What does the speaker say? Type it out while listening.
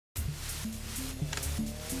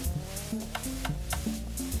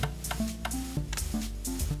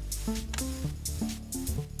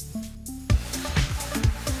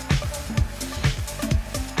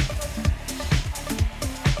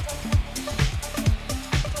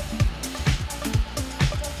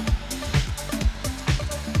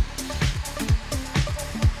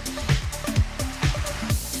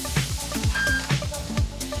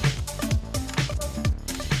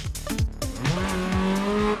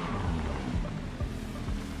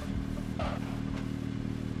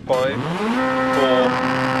5, 4, 3,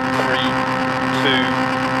 2,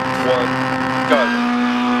 1, go.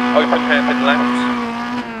 Open hairpin left.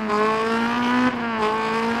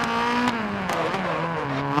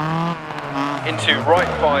 Into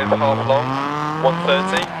right 5 half long,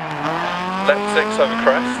 130. Left 6 over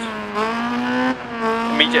crest.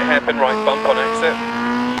 Immediate hairpin right bump on exit.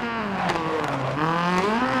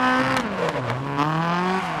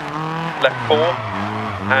 Left 4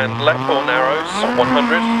 and left 4 narrows,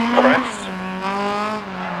 100, crest.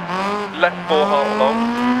 Left 4 half long.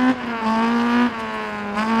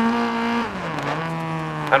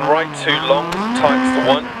 And right 2 long, tights to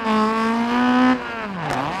 1.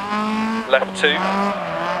 Left 2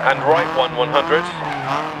 and right 1, 100.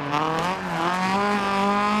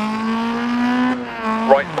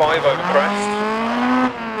 Right 5 over crest.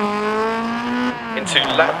 Into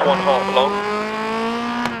left 1 half long.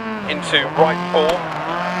 Into right 4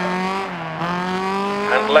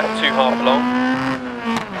 and left 2 half long.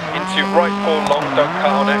 Into right 4 long, don't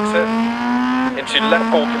cut on exit. Into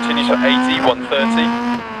left 4 continues for 80, 130.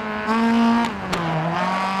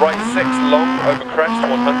 Right 6 long over crest,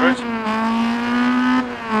 100.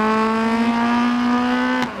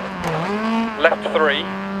 Left 3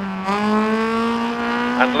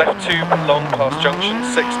 and left 2 long past junction,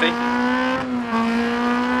 60.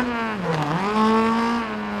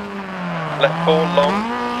 Left 4 long,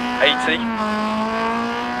 80.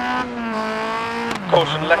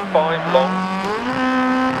 Caution left 5 long.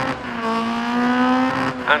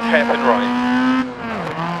 And hairpin right.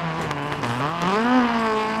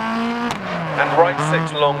 And right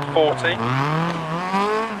 6 long, 40.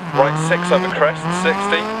 Right 6 over crest,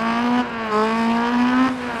 60.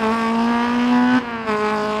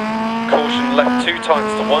 Caution left 2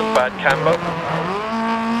 tights to 1, bad camber.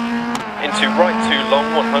 Into right 2 long,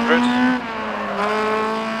 100.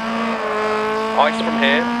 Ice from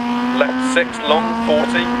here, left 6 long,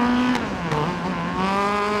 40.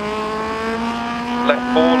 Left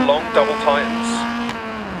 4 long, double tightens.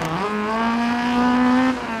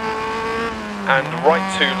 And right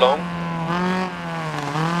 2 long.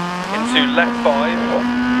 Into left 5.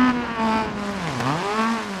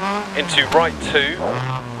 Into right 2.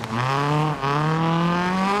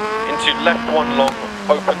 Into left 1 long,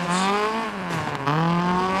 opens.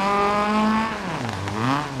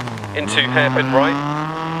 Into hairpin right.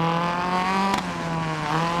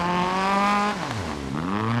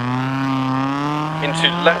 Into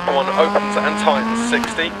left 1 opens and tightens,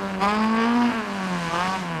 60.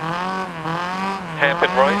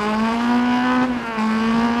 Hairpin right.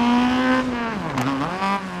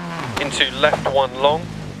 Into left 1 long.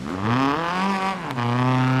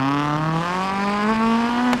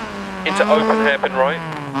 Into open hairpin right.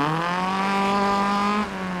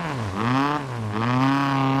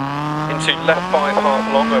 Into left 5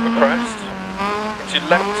 half long over crest. Into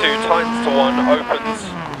left 2 tightens to 1, opens.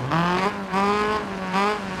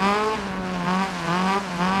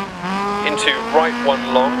 Into right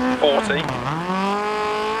 1 long, 40.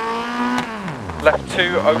 Left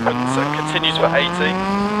 2 opens and continues for 80.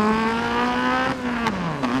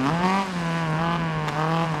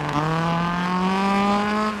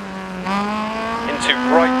 Into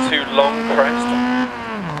right 2 long, crest.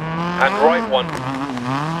 And right 1.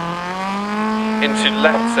 Into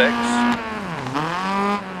left 6.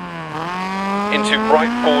 Into right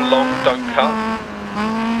 4 long, don't cut.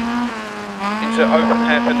 Into open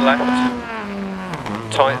hairpin left,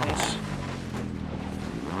 tightens.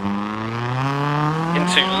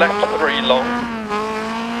 Into left 3 long.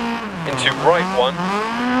 Into right 1.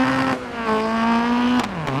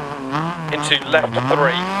 Into left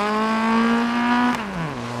 3.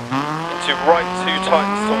 Into right 2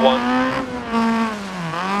 tightens to 1.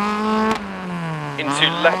 Into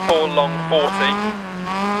left 4 long, 40.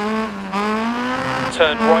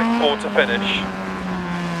 Turn right 4 to finish.